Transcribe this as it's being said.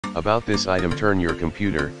About this item: turn your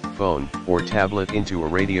computer, phone, or tablet into a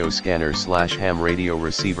radio scanner/ham radio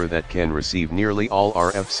receiver that can receive nearly all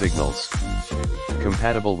RF signals.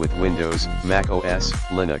 Compatible with Windows, Mac OS,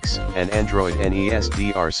 Linux, and Android.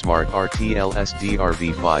 NESDR Smart RTLSDR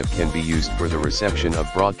V5 can be used for the reception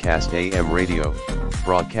of broadcast AM radio,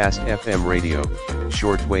 broadcast FM radio,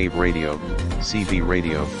 shortwave radio, CB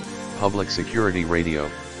radio, public security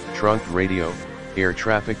radio, trunk radio, air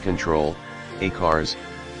traffic control, ACARS,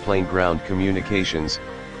 plane ground communications,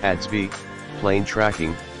 ADS-B, plane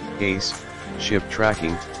tracking, ACE, ship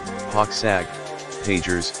tracking, HawkSag,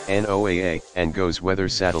 pagers, NOAA, and GOES weather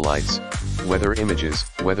satellites, weather images,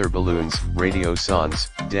 weather balloons, radio sondes,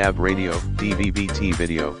 DAB radio, DVB-T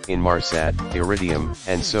video, Inmarsat, Iridium,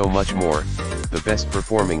 and so much more. The best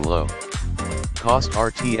performing low cost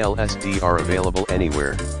RTLSDR available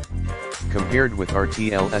anywhere. Compared with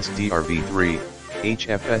RTLSDR V3,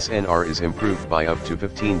 HF-SNR is improved by up to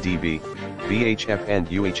 15 dB, VHF and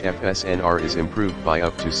UHF-SNR is improved by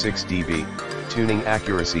up to 6 dB, tuning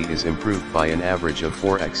accuracy is improved by an average of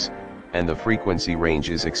 4x, and the frequency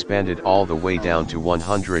range is expanded all the way down to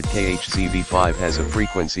 100 kHz. V5 has a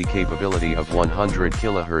frequency capability of 100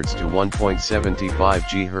 kHz to 1.75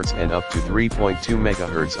 GHz and up to 3.2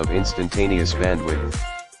 MHz of instantaneous bandwidth.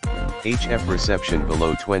 HF reception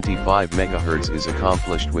below 25 MHz is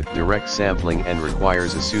accomplished with direct sampling and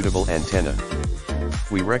requires a suitable antenna.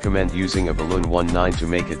 We recommend using a balloon 19 to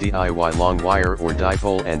make a DIY long wire or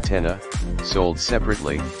dipole antenna, sold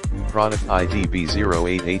separately. Product ID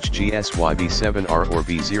B08HGSYB7R or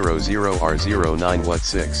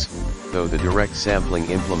B00R09W6. Though the direct sampling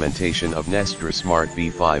implementation of NESDR Smart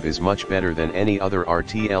V5 is much better than any other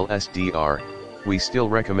RTLSDR, we still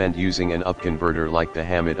recommend using an up converter like the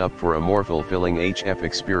Ham It Up for a more fulfilling HF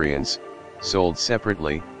experience, sold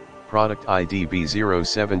separately. Product ID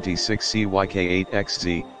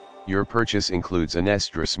B076CYK8XZ. Your purchase includes a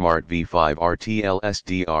NESDR Smart V5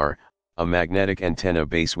 RTLSDR, a magnetic antenna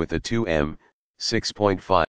base with a 2M, 6.5